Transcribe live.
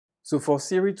So for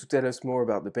Siri to tell us more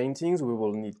about the paintings, we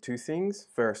will need two things.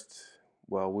 First,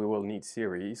 well, we will need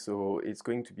Siri, so it's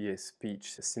going to be a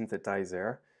speech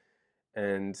synthetizer,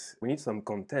 and we need some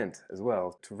content as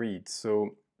well to read.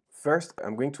 So first,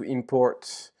 I'm going to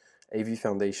import AV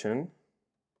Foundation.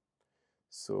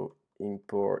 So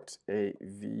import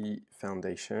AV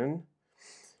Foundation.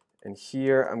 And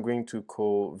here I'm going to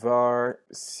call var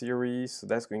Siri, so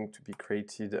that's going to be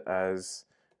created as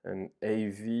an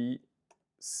AV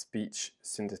speech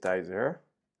synthetizer.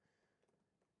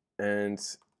 And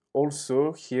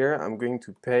also here I'm going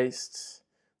to paste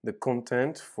the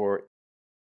content for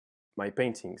my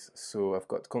paintings. So I've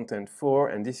got content for,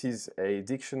 and this is a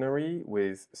dictionary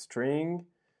with string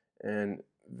and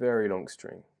very long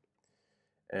string.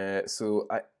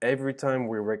 Every time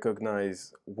we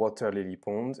recognize water lily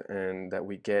pond and that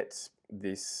we get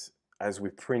this as we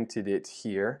printed it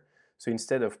here, so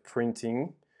instead of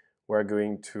printing, we're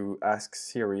going to ask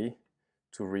Siri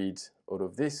to read all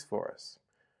of this for us.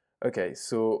 Okay,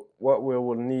 so what we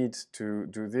will need to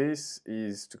do this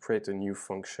is to create a new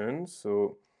function.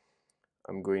 So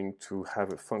I'm going to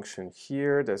have a function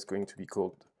here that's going to be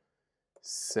called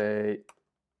say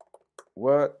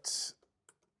what,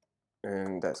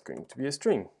 and that's going to be a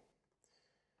string.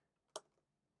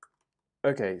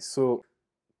 Okay, so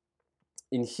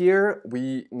in here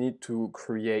we need to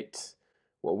create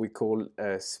what we call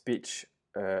a speech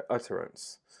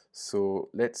utterance. So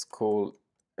let's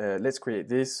create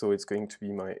this. So it's going to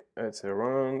be my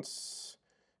utterance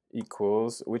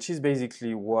equals, which is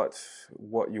basically what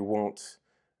you want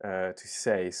to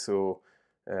say. So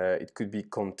it could be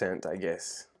content, I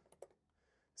guess.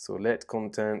 So let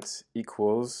content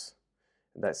equals,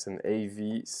 that's an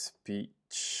AV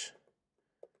speech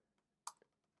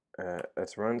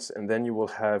utterance, and then you will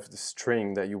have the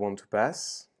string that you want to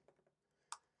pass,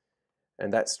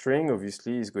 and that string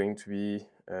obviously is going to be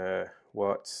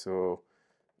what? So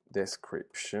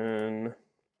description,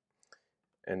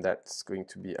 and that's going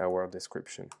to be our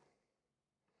description.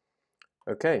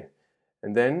 Okay,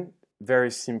 and then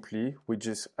very simply we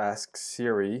just ask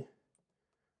Siri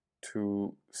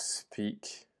to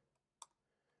speak,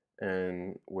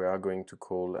 and we are going to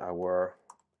call our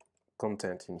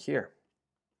content in here.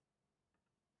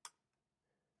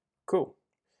 Cool.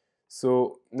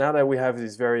 So now that we have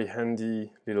this very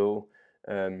handy little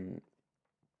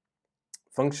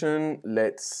function,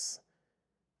 let's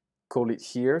call it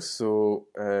here. So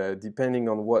depending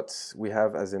on what we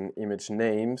have as an image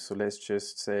name, so let's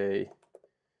just say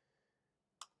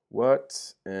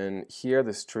what, and here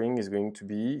the string is going to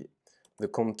be the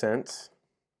content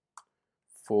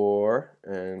for,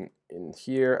 and in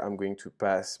here I'm going to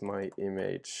pass my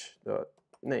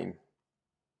image.name.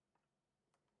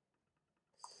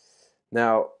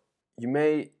 Now you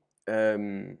may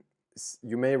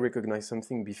recognize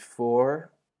something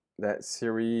before that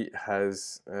Siri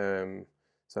has. So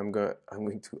I'm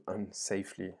going to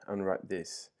unsafely unwrap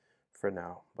this for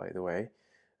now. By the way,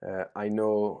 I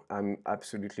know I'm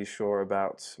absolutely sure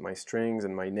about my strings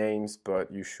and my names,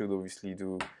 but you should obviously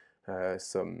do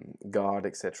some guard,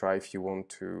 etc. if you want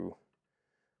to.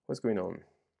 What's going on?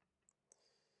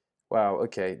 Wow.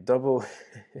 Okay. Double.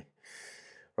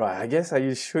 Right, I guess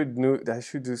I should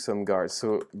do some guard.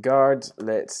 So guard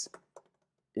let's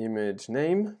image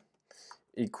name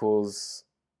equals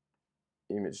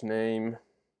image name,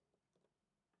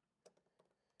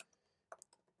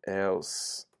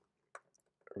 else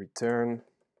return.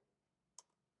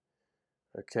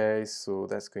 Okay, so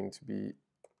that's going to be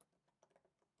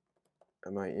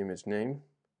my image name.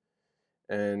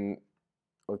 And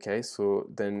okay, so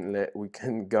then we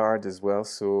can guard as well.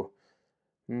 So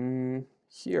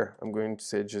here I'm going to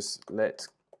say just let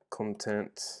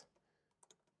content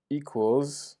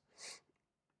equals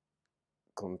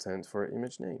content for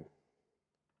image name.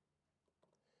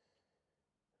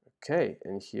 Okay,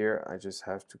 and here I just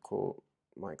have to call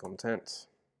my content,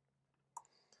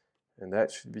 and that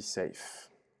should be safe.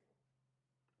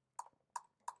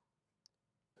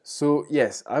 So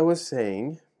yes, I was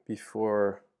saying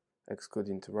before Xcode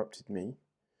interrupted me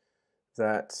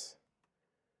that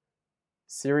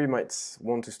Siri might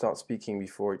want to start speaking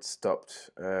before it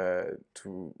stopped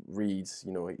to read.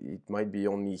 You know, it might be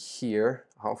only here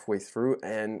halfway through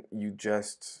and you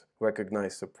just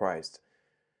recognize surprised.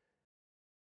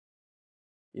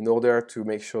 In order to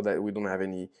make sure that we don't have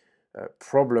any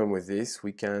problem with this,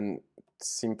 we can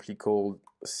simply call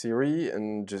Siri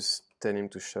and just tell him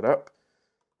to shut up.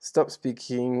 Stop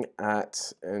speaking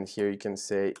at, and here you can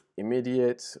say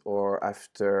immediate or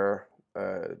after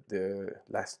the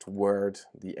last word,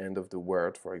 the end of the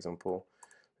word, for example.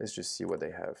 Let's just see what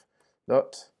they have.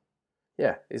 Dot.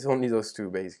 Yeah, it's only those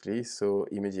two basically, so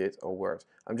immediate or word.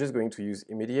 I'm just going to use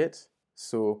immediate.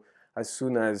 So as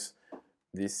soon as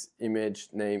this image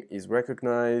name is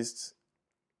recognized,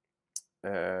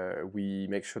 we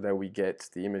make sure that we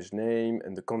get the image name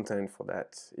and the content for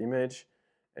that image,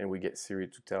 and we get Siri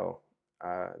to tell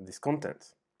this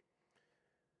content.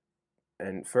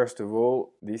 And first of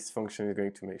all, this function is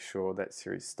going to make sure that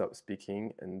Siri stops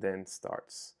speaking and then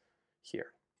starts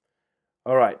here.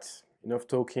 All right, enough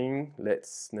talking.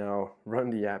 Let's now run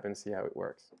the app and see how it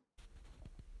works.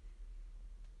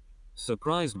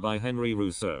 Surprised by Henri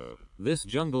Rousseau. This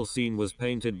jungle scene was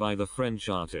painted by the French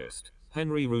artist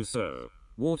Henri Rousseau.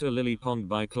 Water Lily Pond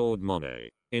by Claude Monet.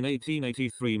 In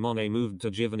 1883, Monet moved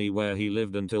to Giverny, where he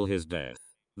lived until his death.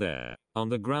 There, on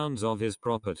the grounds of his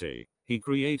property, he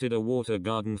created a water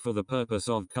garden for the purpose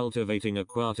of cultivating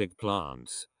aquatic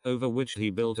plants, over which he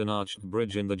built an arched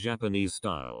bridge in the Japanese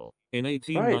style. In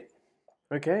 1890,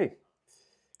 Right, okay.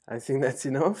 I think that's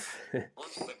enough.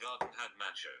 once the garden had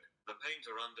matured, the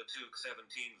painter undertook 17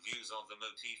 views of the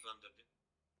motif under.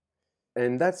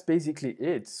 And that's basically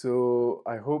it. So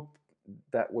I hope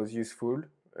that was useful.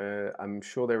 I'm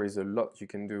sure there is a lot you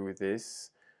can do with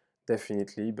this,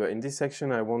 definitely. But in this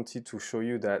section, I wanted to show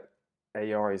you that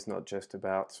AR is not just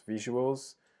about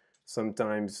visuals.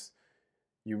 Sometimes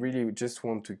you really just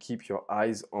want to keep your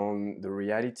eyes on the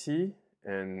reality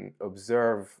and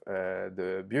observe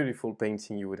the beautiful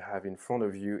painting you would have in front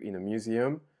of you in a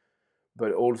museum.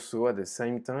 But also at the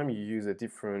same time, you use a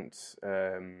different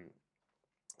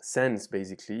sense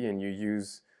basically, and you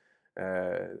use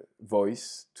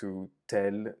voice to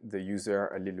tell the user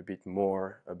a little bit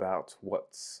more about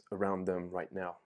what's around them right now.